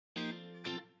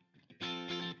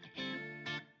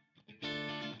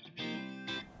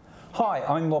Hi,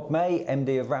 I'm Rob May,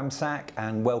 MD of Ramsack,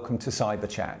 and welcome to Cyber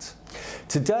Chat.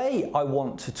 Today I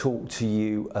want to talk to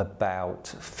you about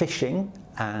phishing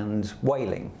and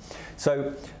whaling.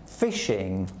 So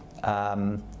phishing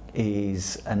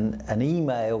is an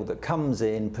email that comes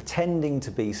in pretending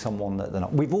to be someone that they're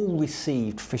not. We've all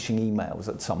received phishing emails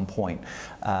at some point.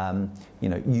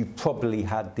 You've probably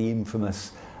had the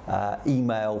infamous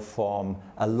email from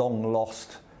a long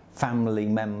lost family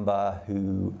member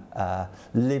who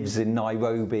lives in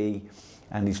Nairobi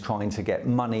and is trying to get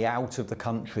money out of the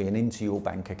country and into your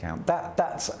bank account.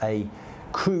 That's a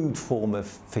crude form of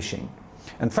phishing.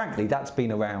 And frankly, that's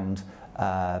been around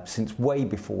since way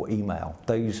before email.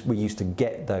 We used to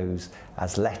get those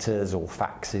as letters or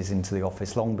faxes into the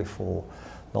office long before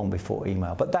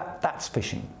email. But that's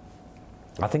phishing.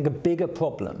 I think a bigger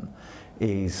problem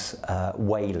is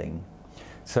whaling.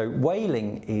 So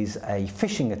whaling is a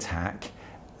phishing attack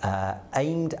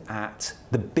aimed at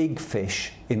the big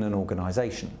fish in an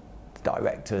organisation, the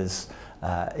directors.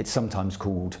 It's sometimes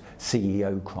called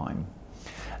CEO crime.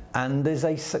 And there's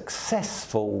a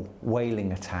successful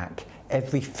whaling attack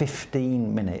every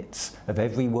 15 minutes of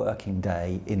every working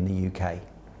day in the UK.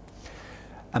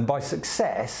 And by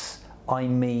success, I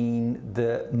mean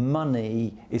that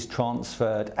money is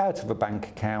transferred out of a bank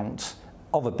account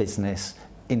of a business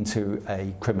into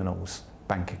a criminal's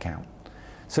bank account.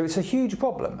 So it's a huge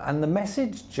problem, and the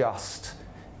message just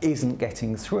isn't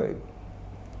getting through.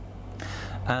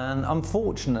 And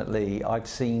unfortunately, I've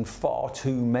seen far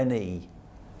too many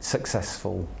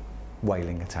successful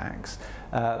whaling attacks.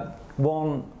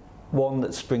 One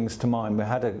that springs to mind, we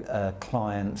had a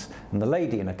client, and the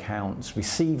lady in accounts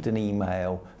received an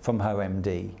email from her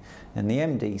MD, and the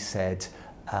MD said,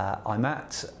 I'm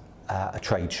at a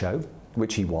trade show,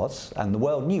 which he was, and the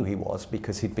world knew he was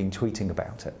because he'd been tweeting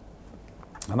about it.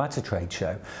 I'm at a trade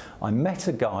show. I met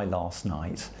a guy last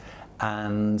night,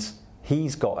 and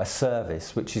he's got a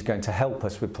service which is going to help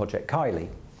us with Project Kylie.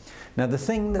 Now, the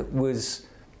thing that was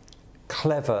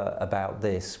clever about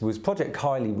this was Project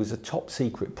Kylie was a top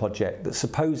secret project that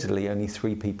supposedly only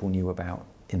 3 people knew about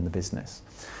in the business.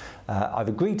 I've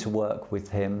agreed to work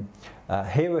with him.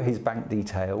 Here are his bank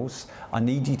details. I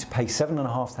need you to pay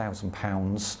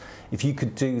 £7,500. If you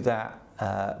could do that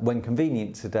when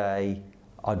convenient today,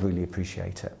 I'd really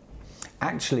appreciate it.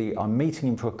 Actually, I'm meeting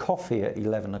him for a coffee at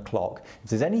 11 o'clock.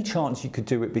 If there's any chance you could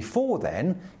do it before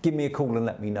then, give me a call and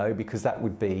let me know, because that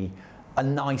would be a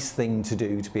nice thing to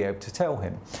do, to be able to tell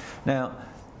him. Now,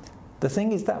 the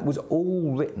thing is, that was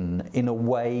all written in a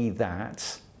way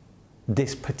that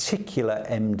this particular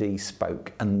MD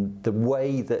spoke, and the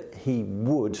way that he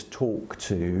would talk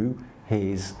to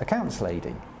his accounts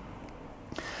lady.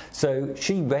 So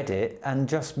she read it and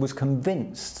just was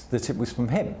convinced that it was from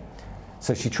him.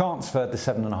 So she transferred the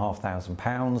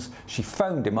 £7,500. She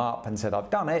phoned him up and said, I've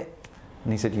done it.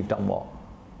 And he said, you've done what?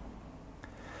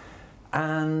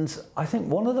 And I think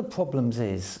one of the problems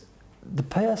is the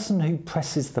person who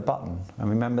presses the button, and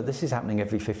remember, this is happening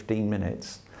every 15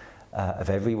 minutes of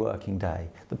every working day.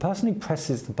 The person who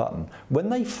presses the button, when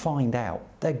they find out,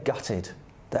 they're gutted.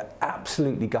 They're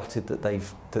absolutely gutted that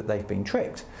they've been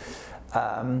tricked.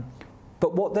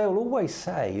 But what they'll always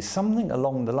say is something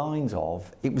along the lines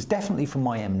of, it was definitely from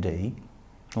my MD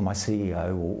or my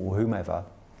CEO or whomever,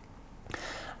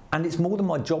 and it's more than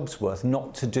my job's worth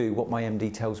not to do what my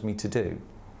MD tells me to do.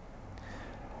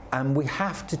 And we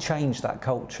have to change that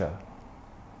culture.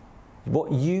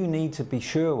 What you need to be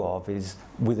sure of is,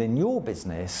 within your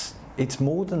business, it's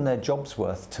more than their job's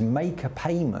worth to make a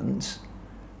payment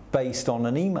based on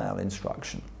an email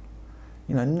instruction.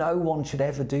 You know, no one should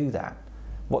ever do that.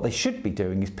 What they should be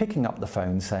doing is picking up the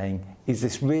phone saying, is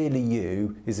this really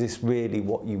you? Is this really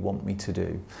what you want me to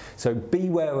do? So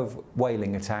beware of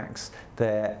whaling attacks.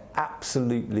 They're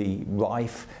absolutely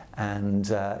rife, and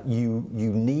you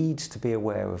need to be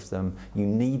aware of them. You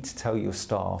need to tell your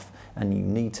staff, and you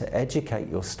need to educate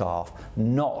your staff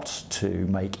not to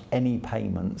make any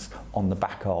payments on the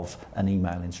back of an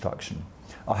email instruction.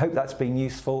 I hope that's been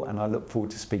useful, and I look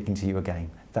forward to speaking to you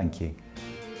again. Thank you.